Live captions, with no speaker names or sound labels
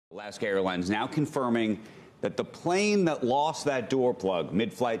Alaska Airlines now confirming that the plane that lost that door plug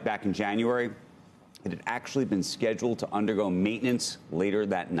mid-flight back in January, it had actually been scheduled to undergo maintenance later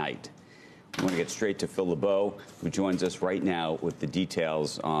that night. We want to get straight to Phil LeBeau, who joins us right now with the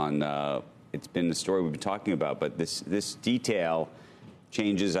details on, it's been the story we've been talking about, but this detail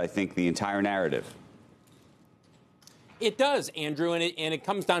changes, I think, the entire narrative. It does, Andrew, and it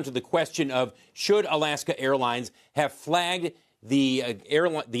comes down to the question of should Alaska Airlines have flagged the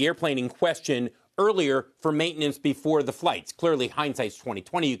airplane in question earlier for maintenance before the flights. Clearly, hindsight's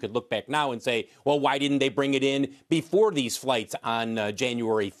 2020. You could look back now and say, well, why didn't they bring it in before these flights on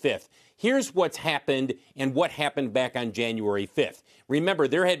January 5th? Here's what's happened and what happened back on January 5th. Remember,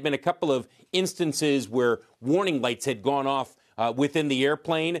 there had been a couple of instances where warning lights had gone off within the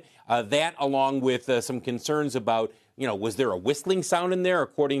airplane. That, along with some concerns about, was there a whistling sound in there?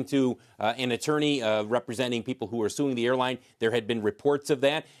 According to an attorney representing people who were suing the airline, there had been reports of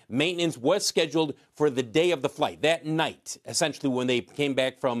that. Maintenance was scheduled for the day of the flight, that night, essentially when they came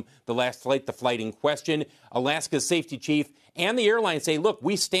back from the last flight, the flight in question. Alaska's safety chief and the airline say, look,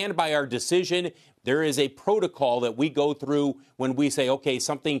 we stand by our decision. There is a protocol that we go through when we say, okay,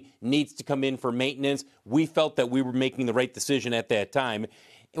 something needs to come in for maintenance. We felt that we were making the right decision at that time.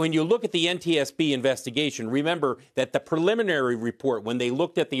 When you look at the NTSB investigation, remember that the preliminary report, when they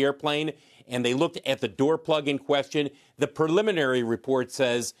looked at the airplane and they looked at the door plug in question, the preliminary report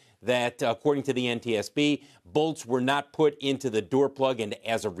says that, according to the NTSB, bolts were not put into the door plug, and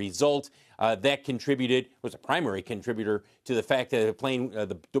as a result, that was a primary contributor to the fact that the plane,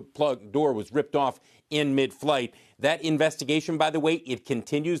 the plug door was ripped off in mid-flight. That investigation, by the way, it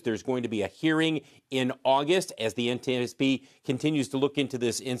continues. There's going to be a hearing in August as the NTSB continues to look into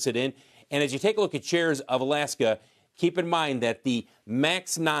this incident. And as you take a look at shares of Alaska, keep in mind that the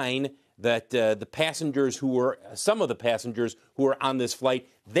MAX 9, that some of the passengers who were on this flight,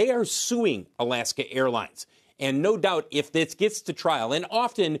 they are suing Alaska Airlines. And no doubt, if this gets to trial, and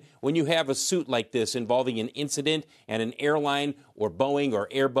often when you have a suit like this involving an incident and an airline or Boeing or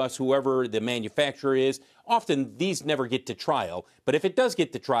Airbus, whoever the manufacturer is, often these never get to trial. But if it does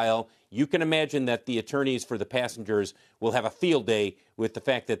get to trial, you can imagine that the attorneys for the passengers will have a field day with the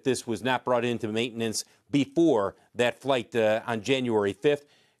fact that this was not brought into maintenance before that flight on January 5th.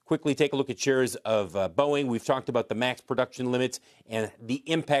 Quickly take a look at shares of Boeing. We've talked about the MAX production limits and the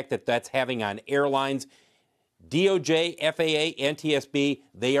impact that that's having on airlines. DOJ, FAA, NTSB,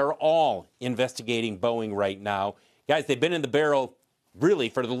 they are all investigating Boeing right now. Guys, they've been in the barrel really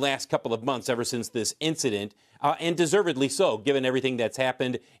for the last couple of months ever since this incident, and deservedly so, given everything that's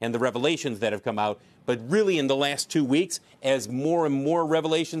happened and the revelations that have come out. But really in the last 2 weeks, as more and more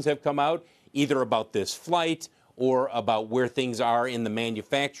revelations have come out, either about this flight or about where things are in the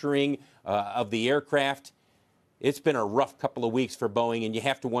manufacturing of the aircraft, it's been a rough couple of weeks for Boeing, and you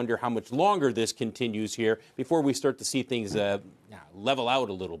have to wonder how much longer this continues here before we start to see things level out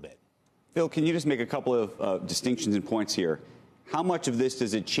a little bit. Phil, can you just make a couple of distinctions and points here? How much of this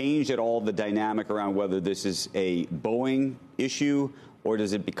does it change at all the dynamic around whether this is a Boeing issue or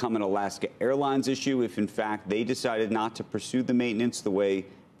does it become an Alaska Airlines issue if, in fact, they decided not to pursue the maintenance the way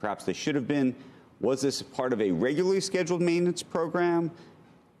perhaps they should have been? Was this part of a regularly scheduled maintenance program?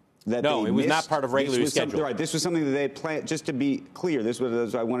 No, it was not part of regularly scheduled. Right, this was something that they had planned. Just to be clear, this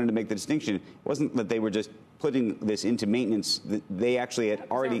was I wanted to make the distinction. It wasn't that they were just putting this into maintenance. They actually had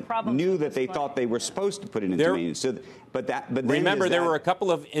already knew that they thought they were supposed to put it into maintenance. So, but remember, there were a couple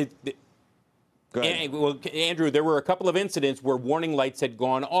of. Well, Andrew, there were a couple of incidents where warning lights had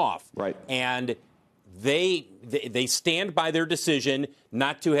gone off. Right, and they stand by their decision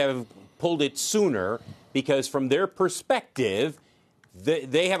not to have pulled it sooner because, from their perspective,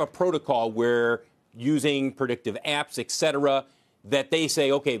 they have a protocol where, using predictive apps, et cetera, that they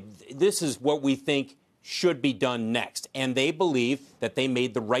say, okay, this is what we think should be done next. And they believe that they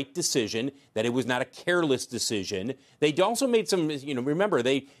made the right decision, that it was not a careless decision. They also made some, remember,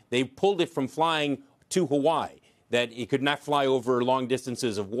 they pulled it from flying to Hawaii, that it could not fly over long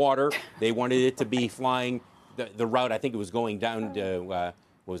distances of water. They wanted it to be flying the route, I think it was going down to,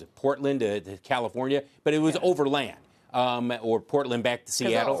 Portland to California, but it was overland. Or Portland back to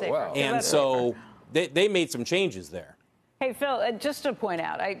Seattle. Oh, wow. And so they made some changes there. Hey, Phil, just to point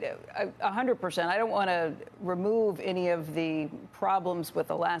out, 100%, I don't want to remove any of the problems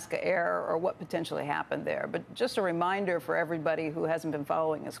with Alaska Air or what potentially happened there. But just a reminder for everybody who hasn't been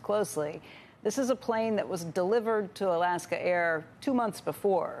following us closely, this is a plane that was delivered to Alaska Air 2 months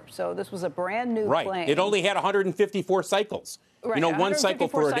before. So this was a brand new plane. Right. It only had 154 cycles. Right. One cycle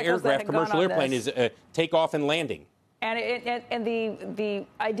for an aircraft, commercial airplane, is takeoff and landing. And the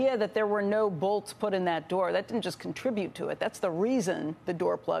idea that there were no bolts put in that door, that didn't just contribute to it. That's the reason the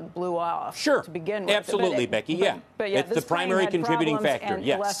door plug blew off. Sure. To begin with. Absolutely, Becky. Yeah. But yeah, it's the primary contributing factor. And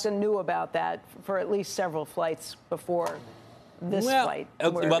yes. Alaska knew about that for at least several flights before this flight.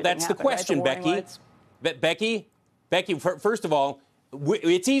 Well, that's the question, right? Becky, first of all,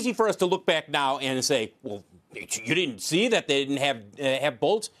 it's easy for us to look back now and say, well, you didn't see that they didn't have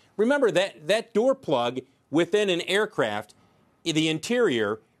bolts. Remember that door plug within an aircraft, the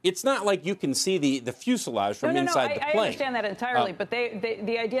interior, it's not like you can see the fuselage from inside the plane. I understand that entirely, but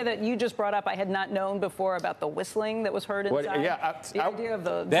the idea that you just brought up, I had not known before about the whistling that was heard inside.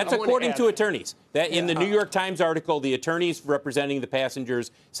 That's according to attorneys. That in the New York Times article, the attorneys representing the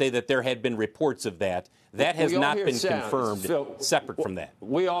passengers say that there had been reports of that. That has not been confirmed. Separate from that,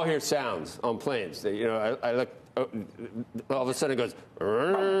 we all hear sounds on planes. I look. All of a sudden it goes,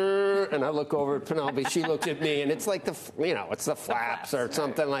 and I look over at Penelope. She looks at me, and it's like it's the flaps or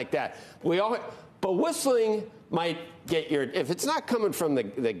something like that. But whistling might get if it's not coming from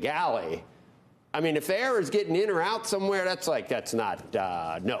the galley. I mean, if the air is getting in or out somewhere, that's not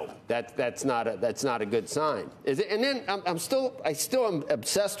a good sign. Is it? And then I still am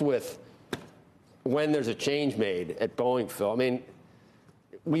obsessed with when there's a change made at Boeing, Phil. I mean,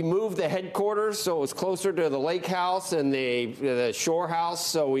 we moved the headquarters so it was closer to the lake house and the shore house,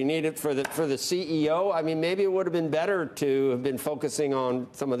 so we need it for the CEO. I mean, maybe it would have been better to have been focusing on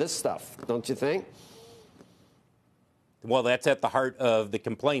some of this stuff, don't you think? Well, that's at the heart of the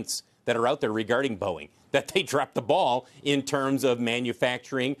complaints that are out there regarding Boeing, that they dropped the ball in terms of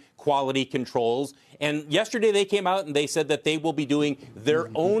manufacturing, quality controls. And yesterday they came out and they said that they will be doing their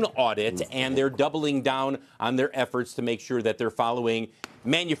own audit, and they're doubling down on their efforts to make sure that they're following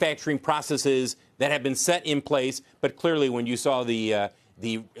manufacturing processes that have been set in place. But clearly, when you saw the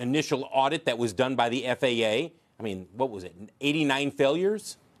initial audit that was done by the FAA, I mean, what was it, 89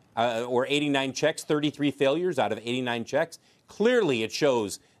 failures or 89 checks, 33 failures out of 89 checks? Clearly, it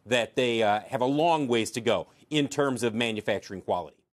shows that they have a long ways to go in terms of manufacturing quality.